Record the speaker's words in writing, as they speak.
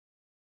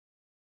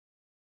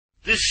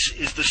This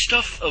is the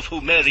stuff of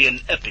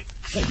Homerian epics.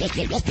 So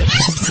magnificent.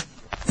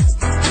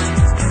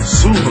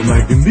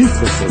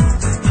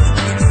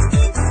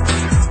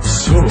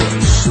 So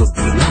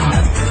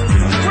sublime.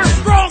 We're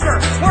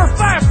stronger! We're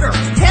faster!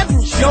 Head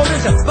and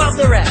shoulders above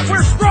the rest.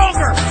 We're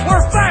stronger!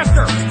 We're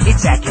faster!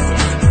 It's accurate.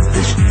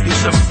 This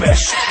is the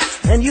best.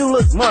 And you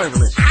look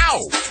marvelous. Ow!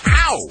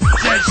 Ow!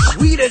 As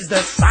sweet as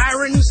the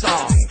siren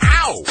song.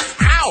 Ow!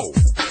 Ow!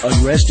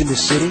 Unrest in the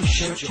city?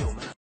 Shut your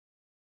mouth.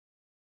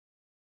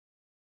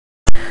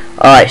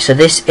 Alright, so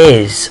this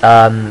is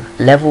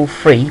level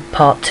 3,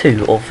 part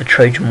 2 of the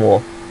Trojan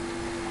War.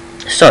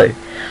 So,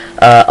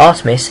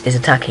 Artemis is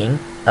attacking,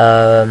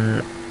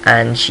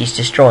 and she's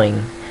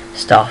destroying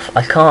stuff.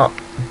 I can't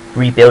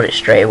rebuild it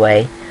straight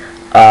away,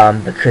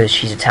 because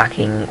she's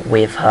attacking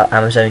with her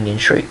Amazonian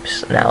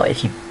troops. Now,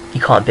 if you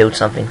can't build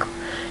something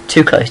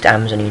too close to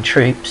Amazonian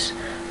troops,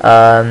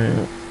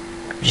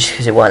 just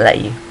because it won't let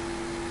you.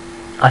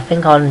 I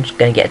think I'm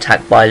going to get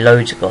attacked by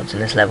loads of gods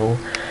in this level.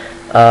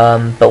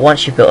 But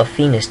once you've built a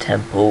Venus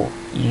temple,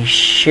 you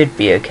should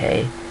be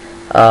okay.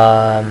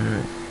 I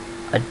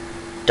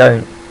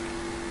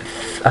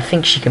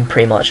think she can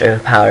pretty much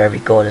overpower every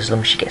god as long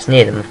as she gets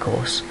near them, of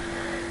course.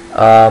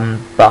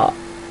 But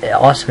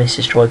Artemis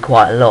destroyed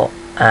quite a lot,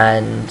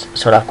 and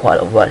so I'll have quite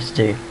a lot of work to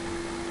do.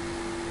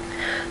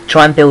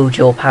 Try and build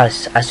your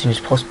palace as soon as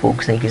possible,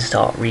 because then you can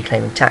start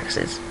reclaiming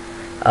taxes,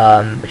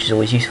 which is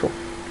always useful.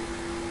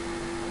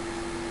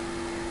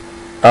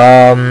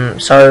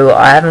 So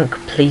I haven't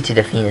completed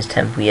a Venus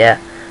temple yet.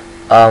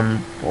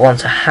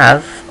 Once I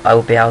have, I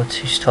will be able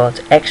to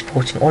start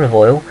exporting olive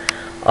oil,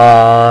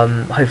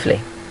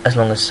 hopefully, as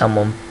long as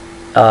someone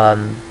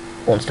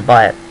wants to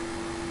buy it.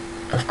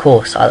 Of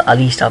course, at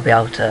least I'll be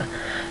able to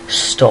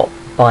stop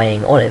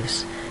buying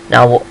olives.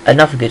 Now,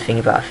 another good thing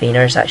about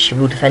Athena is that she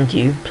will defend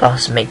you,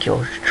 plus make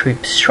your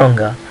troops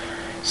stronger.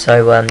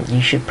 So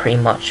you should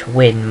pretty much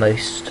win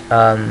most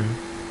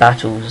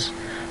battles,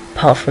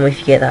 apart from if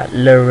you get that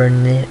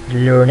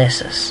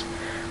Lurenessus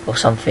or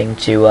something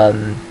to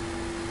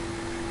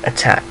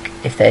attack,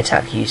 if they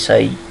attack you.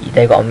 So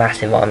they've got a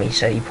massive army,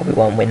 so you probably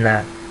won't win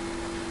that.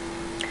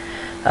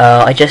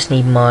 I just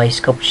need my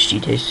sculpture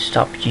studio to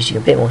start producing a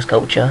bit more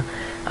sculpture,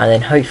 and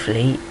then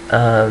hopefully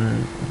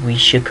we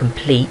should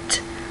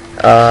complete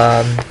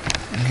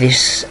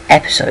this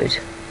episode.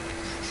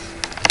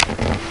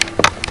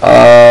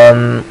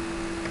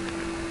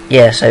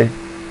 Yeah, so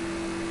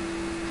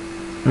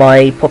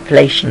my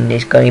population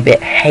is going a bit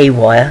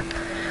haywire.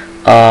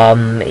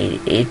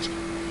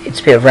 It's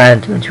a bit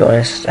random, to be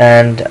honest,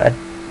 and I'm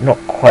not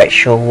quite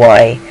sure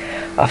why.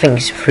 I think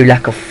it's through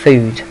lack of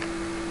food.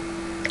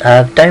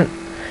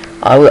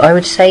 I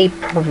would say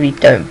probably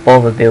don't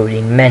bother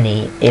building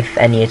many, if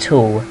any at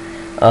all,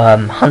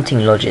 hunting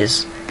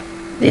lodges.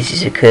 This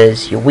is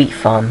because your wheat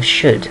farm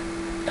should,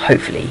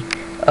 hopefully,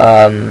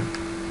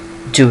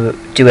 do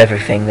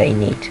everything they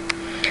need.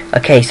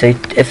 Okay, so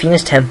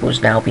Athena's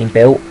temple's now been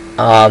built.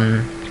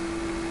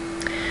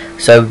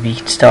 So we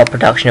can start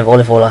production of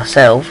olive oil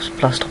ourselves,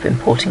 plus stop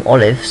importing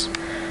olives,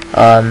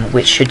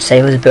 which should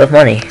save us a bit of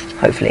money,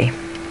 hopefully.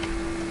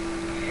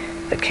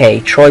 Okay,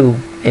 Troy will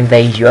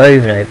invade you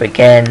over and over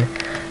again,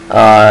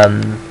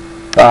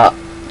 but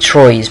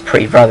Troy is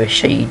pretty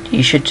rubbish, so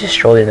you should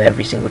destroy them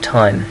every single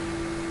time.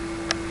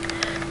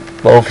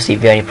 But obviously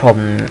the only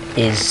problem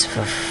is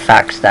the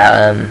fact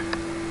that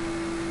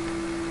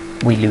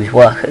we lose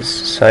workers,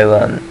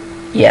 so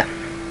yeah.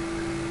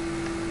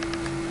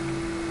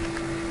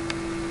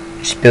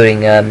 Just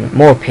building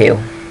more appeal,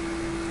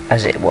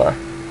 as it were.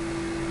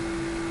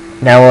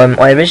 Now,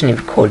 I originally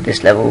recorded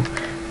this level,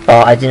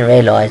 but I didn't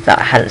realise that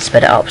I hadn't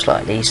sped it up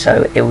slightly,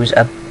 so it was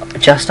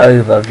just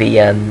over the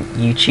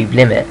YouTube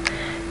limit,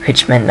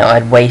 which meant that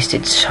I'd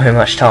wasted so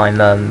much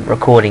time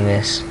recording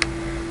this,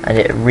 and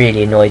it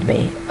really annoyed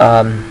me.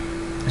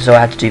 So I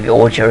had to do the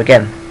audio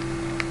again.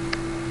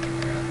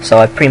 So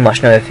I pretty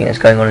much know everything that's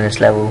going on in this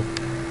level,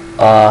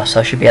 so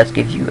I should be able to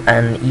give you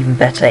an even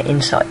better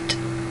insight.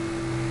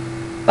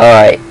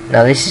 Alright,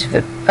 now this is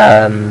the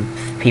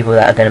people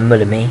that are going to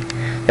muller me.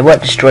 They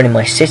won't destroy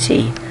my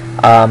city,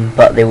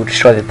 but they will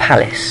destroy the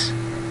palace,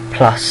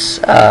 plus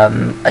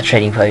a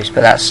trading post,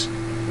 but that's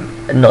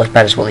not as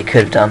bad as what they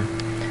could have done.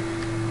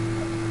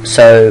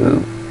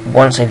 So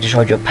once they've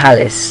destroyed your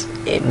palace,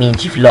 it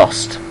means you've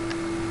lost.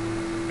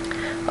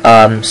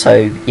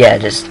 So yeah,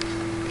 there's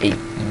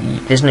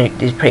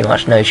pretty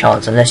much no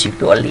chance unless you've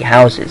got elite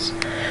houses,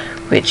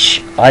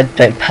 which I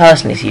don't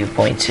personally see the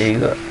point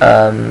to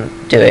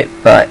do it,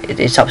 but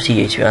it's up to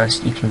you, to be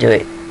honest. You can do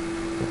it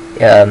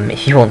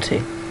if you want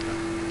to.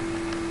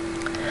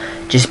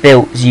 Just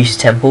build Zeus'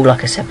 temple,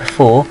 like I said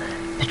before,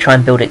 to try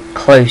and build it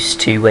close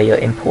to where you're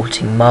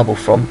importing marble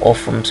from, or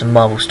from some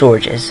marble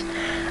storages,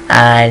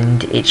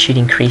 and it should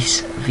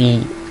increase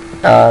the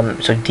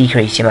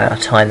decrease the amount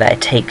of time that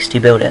it takes to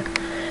build it.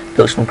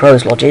 Built some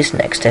growers lodges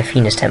next to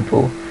Athena's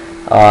temple.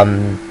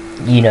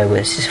 You know what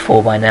this is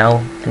for by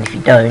now, and if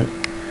you don't,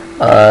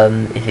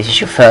 if this is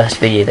your first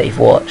video that you've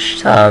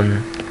watched,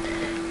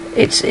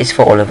 it's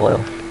for olive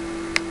oil.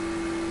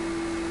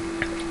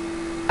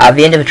 at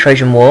the end of the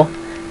Trojan War,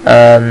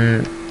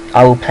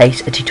 I will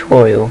place a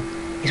tutorial.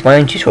 It's my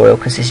own tutorial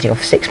consisting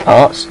of 6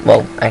 parts.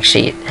 Well,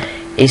 actually,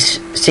 it's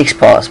 6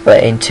 parts,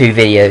 but in 2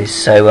 videos.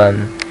 So,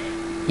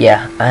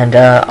 yeah, and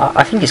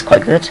I think it's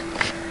quite good.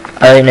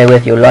 I don't know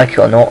whether you'll like it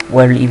or not,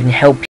 whether it'll even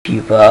help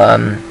you, but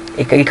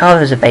it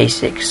covers the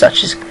basics,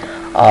 such as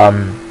I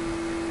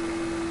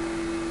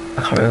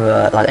can't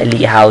remember, like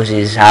elite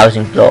houses,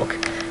 housing block,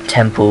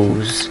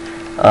 temples,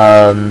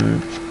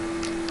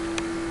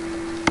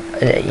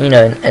 you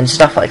know, and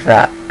stuff like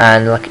that,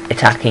 and like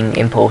attacking,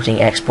 importing,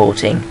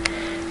 exporting,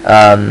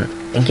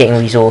 and getting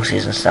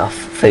resources and stuff,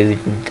 food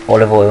and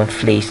olive oil and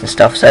fleece and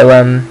stuff. So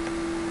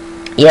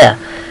yeah,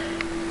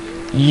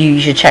 you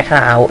should check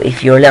that out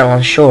if you're a little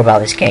unsure about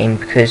this game,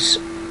 because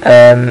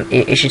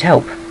it should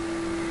help.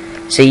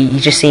 See, you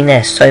just seen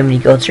there, so many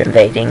gods are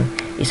invading.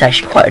 It's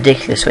actually quite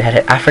ridiculous. We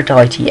had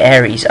Aphrodite,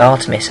 Ares,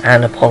 Artemis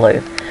and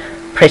Apollo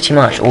pretty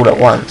much all at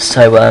once.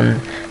 So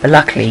but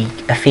luckily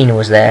Athena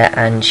was there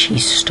and she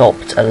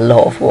stopped a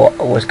lot of what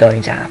was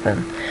going to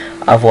happen.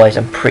 Otherwise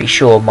I'm pretty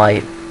sure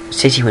my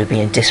city would be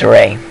in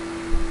disarray.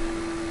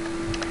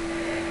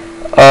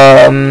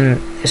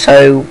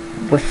 So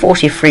we're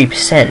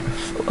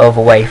 43% of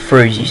the way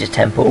through Zeus'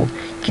 temple.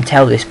 You can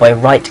tell this by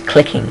right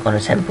clicking on a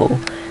temple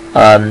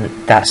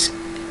that's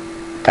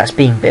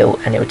being built,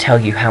 and it will tell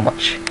you how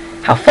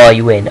far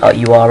you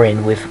are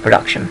in with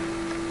production.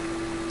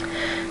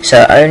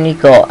 So I only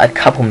got a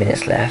couple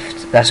minutes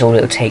left. That's all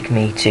it'll take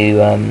me to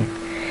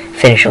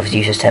finish off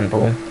Zeus'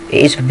 temple.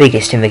 It is the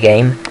biggest in the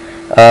game,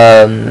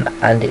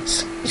 and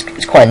it's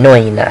quite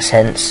annoying in that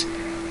sense,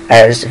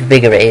 as the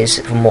bigger it is,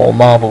 the more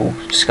marble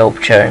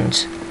sculpture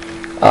and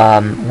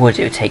wood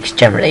it takes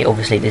generally.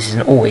 Obviously this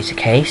isn't always the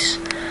case,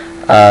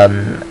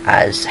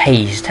 as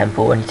Hades'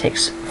 temple only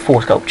takes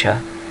 4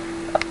 sculpture,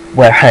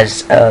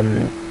 whereas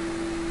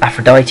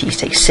Aphrodite's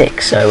takes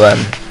 6, so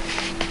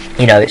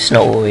you know, it's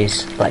not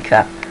always like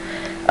that.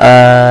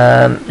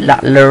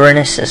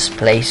 Laurinus'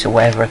 place, or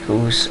whatever it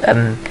calls,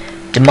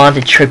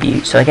 demanded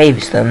tribute, so I gave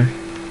it to them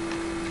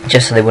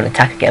just so they wouldn't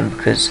attack again,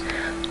 because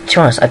to be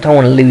honest I don't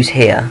want to lose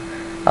here,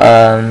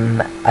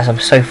 as I'm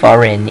so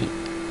far in.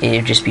 It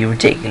would just be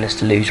ridiculous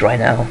to lose right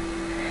now.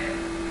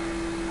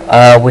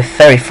 We're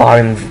very far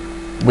in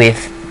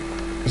with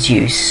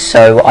Zeus,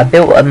 so I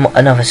built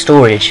another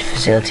storage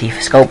facility for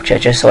sculpture,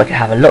 just so I could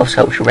have a lot of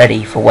sculpture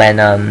ready for when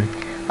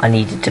I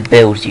needed to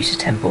build Zeus'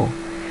 temple.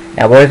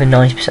 Now we're over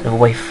 90% of the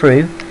way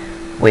through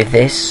with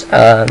this.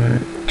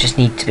 Just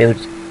need to build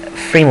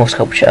 3 more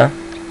sculpture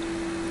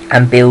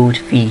and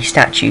build the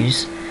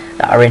statues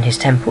that are in his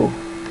temple.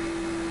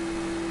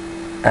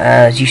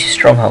 Zeus'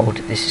 stronghold,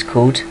 this is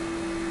called,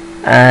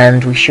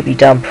 and we should be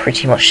done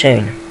pretty much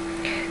soon.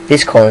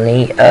 This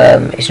colony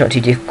is not too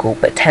difficult,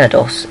 but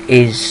Tenedos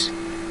is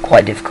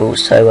quite difficult,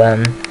 so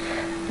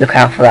look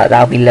out for that.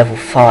 That'll be level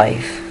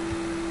 5.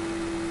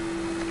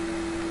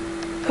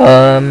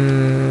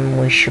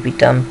 We should be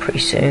done pretty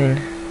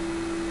soon.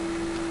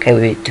 Okay,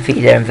 we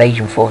defeated their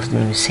invasion force,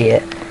 didn't even see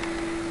it,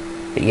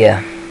 but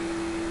yeah.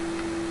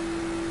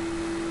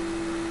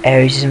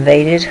 Ares is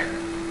invaded.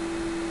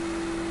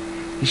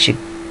 He should,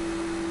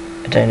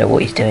 I don't know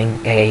what he's doing.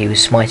 Okay, he was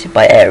smited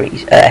by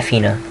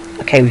Athena.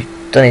 Okay, we've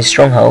done his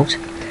stronghold,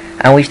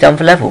 and we've done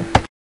the level.